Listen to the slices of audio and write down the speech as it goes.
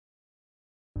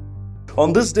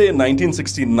On this day in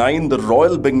 1969, the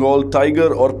Royal Bengal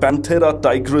tiger or Panthera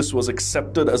tigris was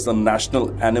accepted as the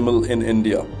national animal in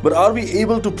India. But are we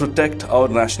able to protect our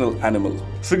national animal?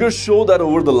 Figures show that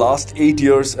over the last 8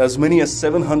 years, as many as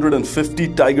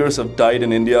 750 tigers have died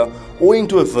in India owing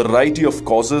to a variety of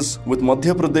causes, with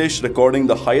Madhya Pradesh recording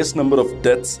the highest number of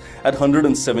deaths at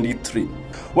 173.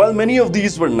 While many of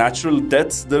these were natural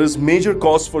deaths, there is major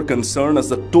cause for concern as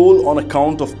the toll on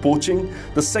account of poaching,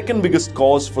 the second biggest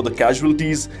cause for the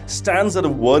casualties, stands at a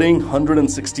worrying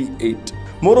 168.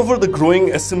 Moreover, the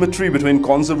growing asymmetry between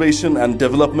conservation and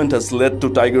development has led to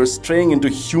tigers straying into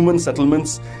human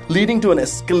settlements, leading to an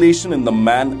escalation in the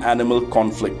man-animal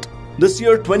conflict. This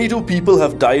year, 22 people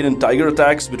have died in tiger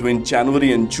attacks between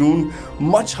January and June,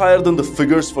 much higher than the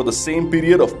figures for the same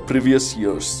period of previous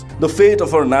years. The fate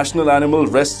of our national animal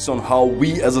rests on how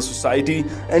we as a society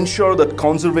ensure that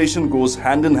conservation goes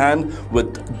hand in hand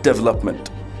with development.